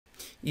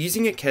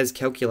Using a CAS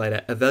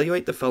calculator,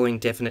 evaluate the following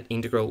definite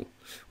integral,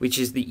 which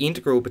is the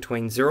integral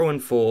between 0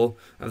 and 4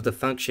 of the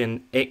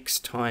function x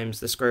times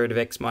the square root of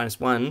x minus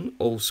 1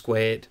 all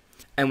squared.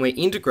 And we're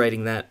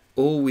integrating that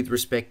all with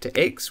respect to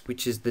x,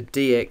 which is the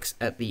dx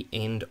at the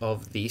end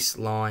of this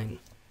line.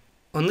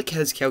 On the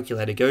CAS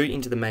calculator, go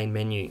into the main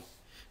menu.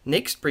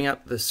 Next, bring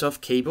up the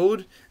soft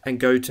keyboard and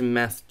go to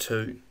Math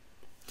 2.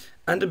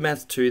 Under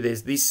Math 2,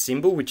 there's this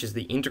symbol, which is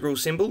the integral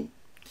symbol.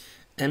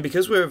 And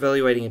because we're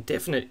evaluating a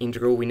definite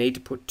integral, we need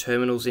to put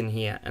terminals in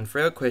here. And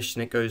for our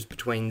question, it goes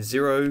between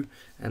 0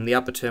 and the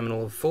upper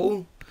terminal of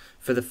 4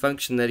 for the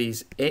function that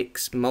is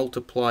x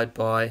multiplied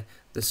by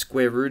the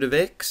square root of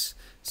x,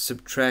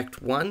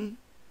 subtract 1,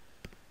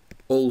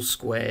 all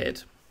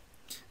squared.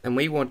 And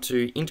we want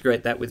to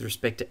integrate that with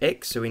respect to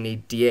x, so we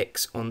need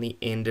dx on the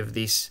end of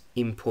this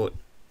input.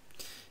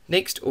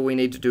 Next, all we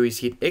need to do is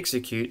hit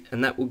execute,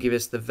 and that will give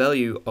us the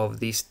value of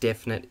this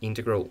definite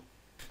integral.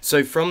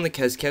 So from the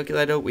CAS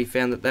calculator, we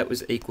found that that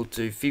was equal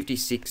to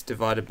 56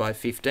 divided by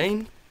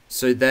 15.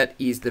 So that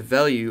is the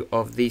value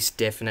of this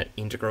definite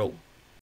integral.